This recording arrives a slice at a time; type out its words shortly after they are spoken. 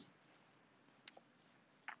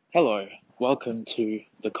Hello, welcome to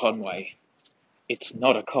the Conway. It's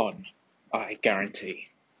not a con, I guarantee.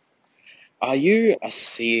 Are you a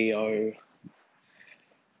CEO?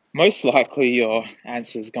 Most likely your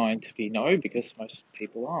answer is going to be no, because most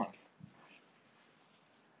people aren't.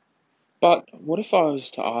 But what if I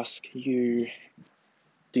was to ask you,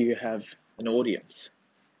 do you have an audience?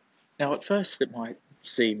 Now, at first it might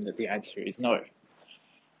seem that the answer is no.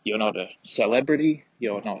 You're not a celebrity,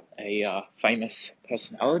 you're not a famous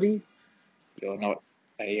personality, you're not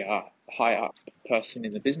a high up person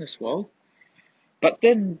in the business world. But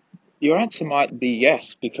then your answer might be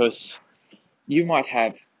yes, because you might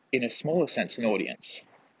have, in a smaller sense, an audience.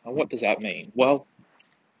 And what does that mean? Well,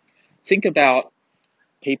 think about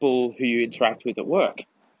people who you interact with at work.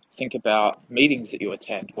 Think about meetings that you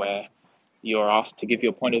attend where you're asked to give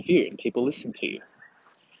your point of view and people listen to you.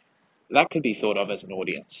 That could be thought of as an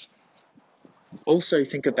audience. Also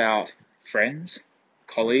think about friends,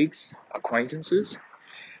 colleagues, acquaintances,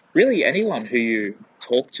 really anyone who you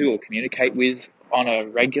talk to or communicate with on a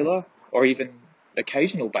regular or even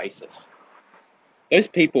occasional basis. Those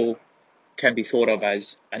people can be thought of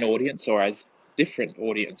as an audience or as different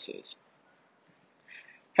audiences.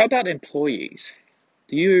 How about employees?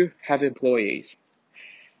 Do you have employees?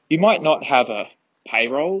 You might not have a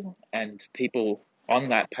payroll and people on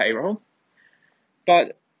that payroll,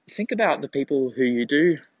 but think about the people who you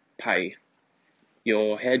do pay: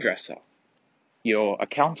 your hairdresser, your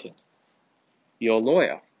accountant, your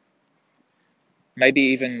lawyer, maybe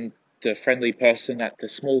even the friendly person at the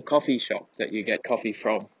small coffee shop that you get coffee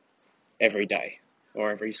from every day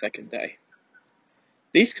or every second day.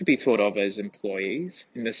 These could be thought of as employees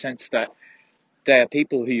in the sense that they are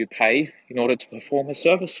people who you pay in order to perform a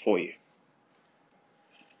service for you.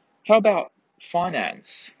 How about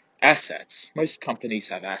finance, assets? Most companies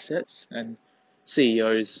have assets, and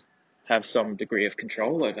CEOs have some degree of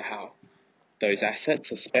control over how those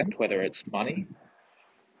assets are spent, whether it's money,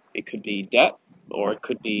 it could be debt, or it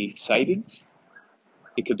could be savings.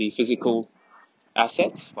 It could be physical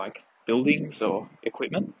assets like buildings or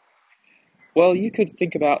equipment. Well, you could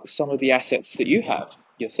think about some of the assets that you have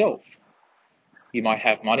yourself. You might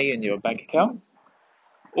have money in your bank account,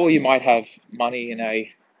 or you might have money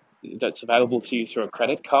that's available to you through a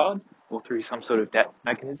credit card or through some sort of debt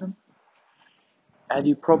mechanism. And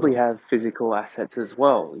you probably have physical assets as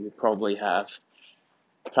well. You probably have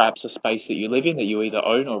perhaps a space that you live in that you either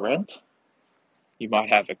own or rent. You might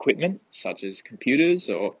have equipment such as computers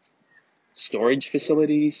or storage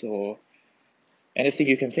facilities or anything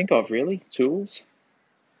you can think of, really, tools.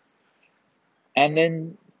 And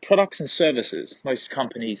then products and services. Most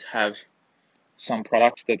companies have some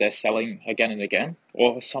product that they're selling again and again,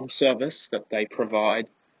 or some service that they provide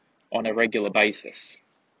on a regular basis.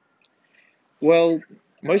 Well,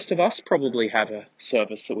 most of us probably have a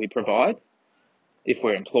service that we provide. If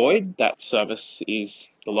we're employed, that service is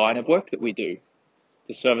the line of work that we do,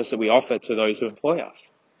 the service that we offer to those who employ us.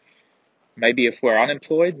 Maybe if we're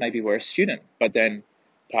unemployed, maybe we're a student, but then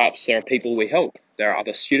perhaps there are people we help. There are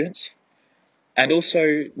other students. And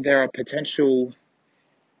also there are potential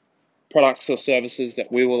products or services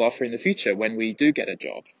that we will offer in the future when we do get a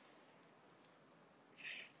job.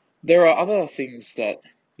 There are other things that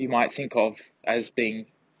you might think of as being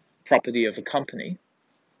property of a company,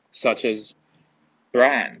 such as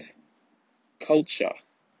brand, culture,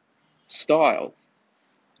 style.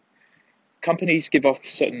 Companies give off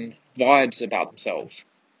certain vibes about themselves.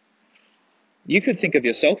 You could think of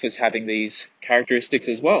yourself as having these characteristics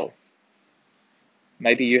as well.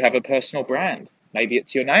 Maybe you have a personal brand. Maybe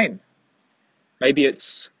it's your name. Maybe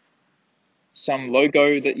it's some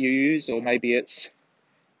logo that you use, or maybe it's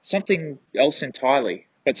something else entirely,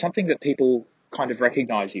 but something that people kind of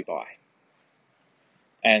recognize you by.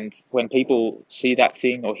 And when people see that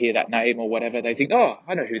thing or hear that name or whatever, they think, oh,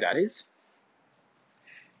 I know who that is.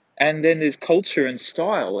 And then there's culture and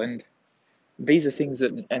style, and these are things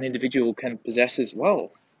that an individual can possess as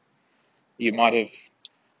well. You might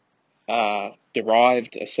have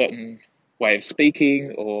derived a certain way of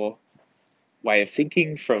speaking or way of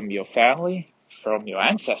thinking from your family, from your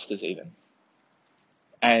ancestors even.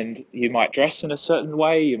 And you might dress in a certain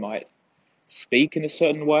way, you might speak in a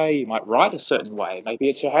certain way, you might write a certain way, maybe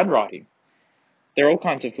it's your handwriting. There are all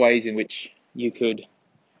kinds of ways in which you could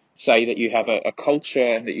say that you have a culture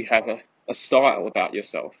and that you have a style about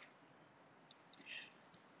yourself.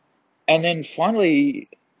 And then finally,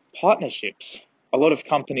 partnerships. A lot of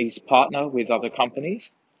companies partner with other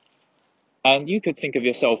companies, and you could think of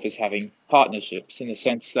yourself as having partnerships in the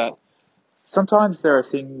sense that sometimes there are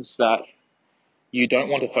things that you don't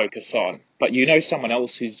want to focus on, but you know someone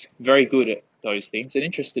else who's very good at those things and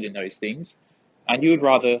interested in those things, And you would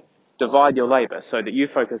rather divide your labor so that you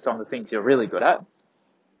focus on the things you're really good at,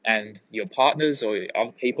 and your partners or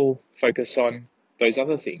other people focus on those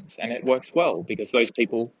other things. And it works well because those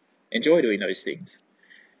people enjoy doing those things.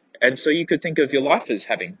 And so you could think of your life as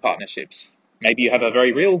having partnerships. Maybe you have a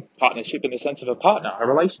very real partnership in the sense of a partner, a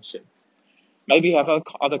relationship. Maybe you have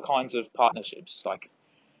other kinds of partnerships, like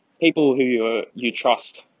people who you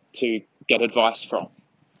trust to get advice from,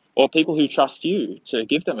 or people who trust you to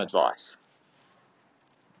give them advice,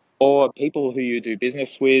 or people who you do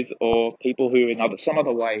business with, or people who in some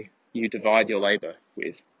other way you divide your labor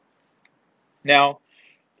with. Now,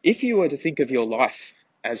 if you were to think of your life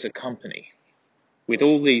as a company with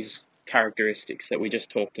all these characteristics that we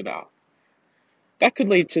just talked about, that could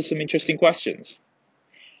lead to some interesting questions.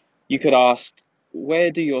 You could ask,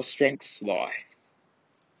 where do your strengths lie?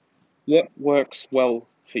 What works well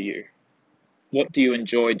for you? What do you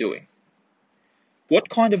enjoy doing? What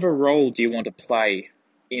kind of a role do you want to play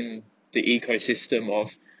in the ecosystem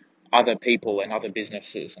of other people and other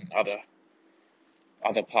businesses and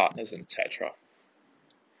other partners, etc.?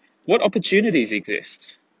 What opportunities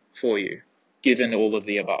exist for you, given all of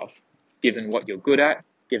the above, given what you're good at,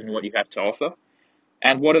 given what you have to offer,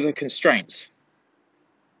 and what are the constraints?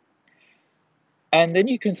 And then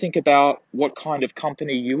you can think about what kind of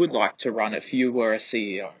company you would like to run if you were a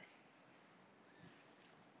CEO.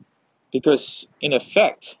 Because in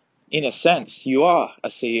effect, in a sense, you are a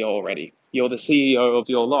CEO already. You're the CEO of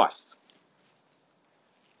your life.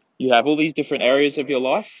 You have all these different areas of your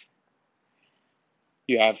life.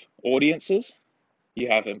 You have audiences. You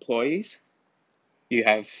have employees. You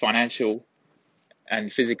have financial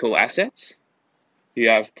and physical assets. You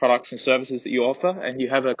have products and services that you offer. And you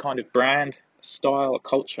have a kind of brand, style,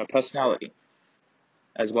 culture, personality,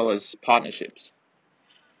 as well as partnerships.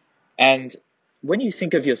 And when you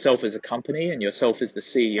think of yourself as a company and yourself as the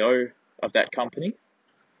CEO of that company,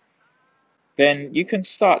 then you can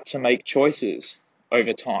start to make choices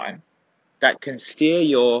over time that can steer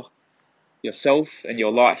yourself and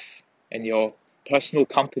your life and your personal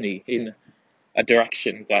company in a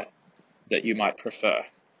direction that you might prefer.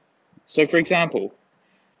 So, for example,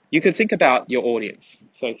 you could think about your audience.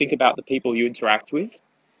 So think about the people you interact with.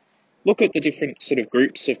 Look at the different sort of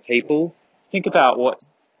groups of people. Think about what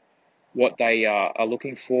they are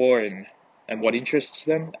looking for and what interests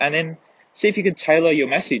them, and then see if you can tailor your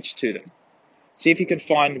message to them. See if you can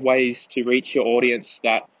find ways to reach your audience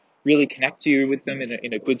that really connect you with them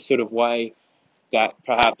in a good sort of way, that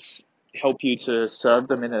perhaps help you to serve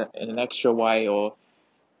them in an extra way, or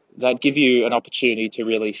that give you an opportunity to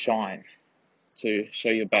really shine, to show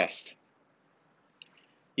your best.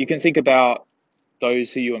 You can think about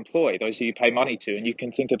those who you employ, those who you pay money to, and you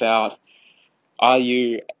can think about, are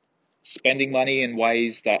you spending money in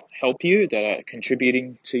ways that help you, that are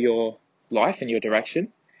contributing to your life and your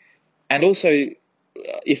direction? And also,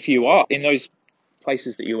 if you are in those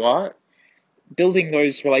places that you are, building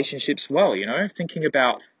those relationships well, thinking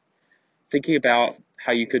about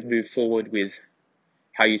how you could move forward with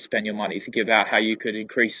how you spend your money, thinking about how you could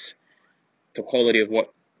increase the quality of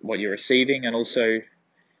what you're receiving, and also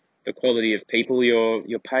the quality of people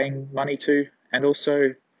you're paying money to, and also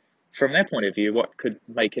from their point of view, what could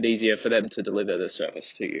make it easier for them to deliver the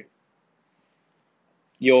service to you.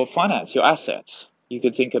 Your finance, your assets, you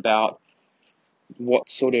could think about what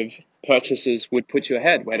sort of purchases would put you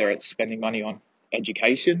ahead, whether it's spending money on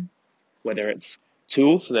education, whether it's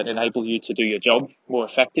tools that enable you to do your job more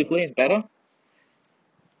effectively and better.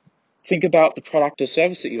 Think about the product or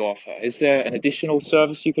service that you offer. Is there an additional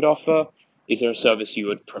service you could offer? Is there a service you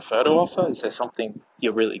would prefer to offer? Is there something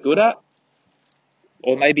you're really good at?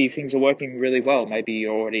 Or maybe things are working really well. Maybe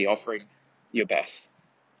you're already offering your best.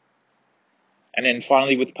 And then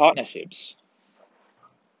finally, with partnerships,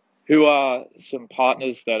 who are some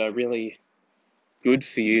partners that are really good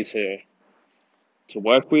for you to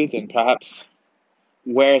work with, and perhaps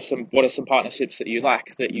what are some partnerships that you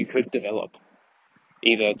lack that you could develop,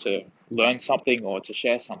 either to learn something or to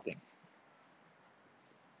share something?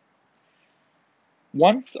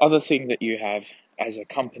 One other thing that you have as a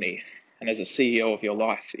company and as a CEO of your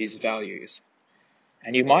life is values.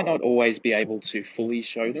 And you might not always be able to fully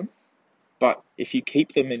show them, but if you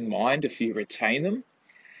keep them in mind, if you retain them,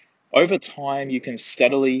 over time you can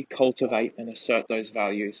steadily cultivate and assert those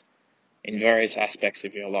values in various aspects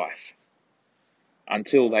of your life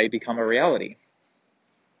until they become a reality.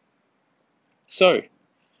 So,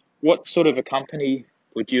 what sort of a company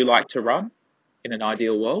would you like to run in an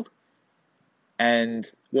ideal world? And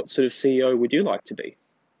what sort of CEO would you like to be?